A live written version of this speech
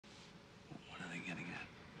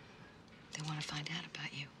to find out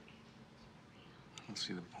about you. I don't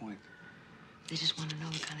see the point. They just want to know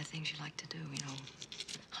the kind of things you like to do, you know,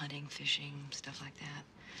 hunting, fishing, stuff like that.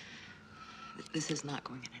 This is not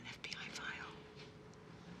going in an FBI file.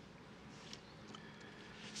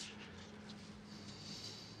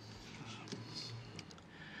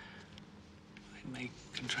 I make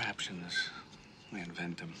contraptions. I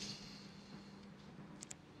invent them.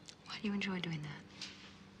 Why do you enjoy doing that?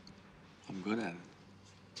 I'm good at it.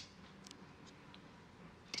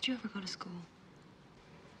 Did you ever go to school?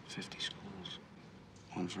 50 schools.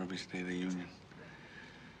 One for every state of the union.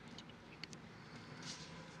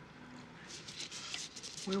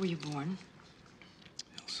 Where were you born?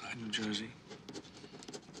 Hillside, New Jersey.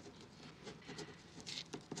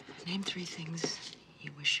 Name 3 things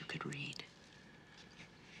you wish you could read.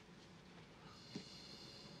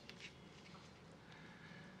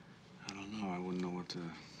 I don't know. I wouldn't know what to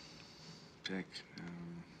pick.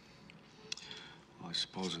 Well, I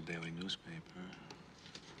suppose a daily newspaper.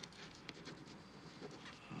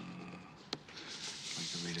 I'd like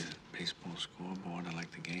to read a baseball scoreboard. I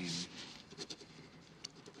like the game.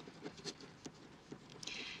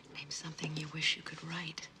 Name something you wish you could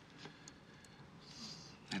write.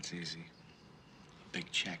 That's easy. A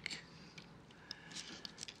big check.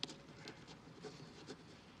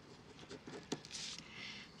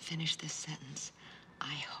 Finish this sentence.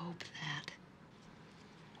 I hope that.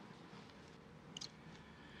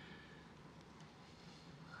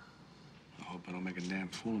 I hope I don't make a damn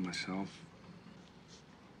fool of myself.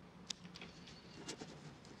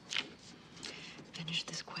 Finish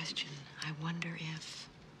this question. I wonder if.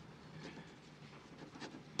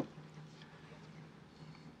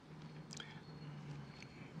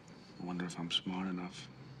 I wonder if I'm smart enough.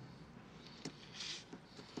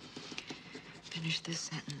 Finish this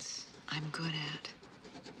sentence. I'm good at.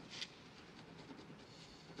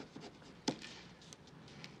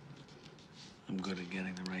 I'm good at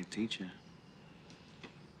getting the right teacher.